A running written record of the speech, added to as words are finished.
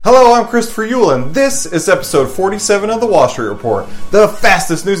I'm Christopher Uhl, and this is episode 47 of the Wall Street Report, the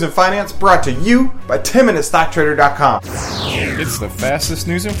fastest news in finance brought to you by 10MinuteStockTrader.com. It's the fastest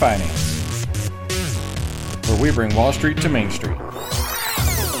news in finance, where we bring Wall Street to Main Street.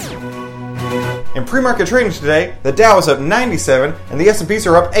 In pre-market trading today, the Dow is up 97 and the S&Ps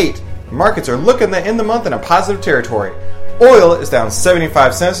are up 8. The markets are looking to end the month in a positive territory. Oil is down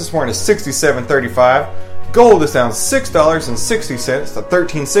 75 cents this morning to $67.35. Gold is down $6.60 to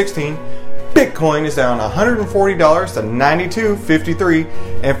 $13.16. Bitcoin is down $140 to $92.53.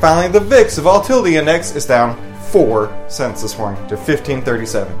 And finally, the VIX, the Volatility Index, is down 4 cents this morning to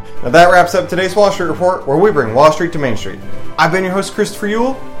 $15.37. Now that wraps up today's Wall Street Report, where we bring Wall Street to Main Street. I've been your host, Christopher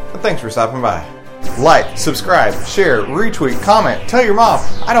Uhl, and thanks for stopping by. Like, subscribe, share, retweet, comment, tell your mom.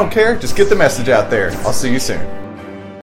 I don't care, just get the message out there. I'll see you soon.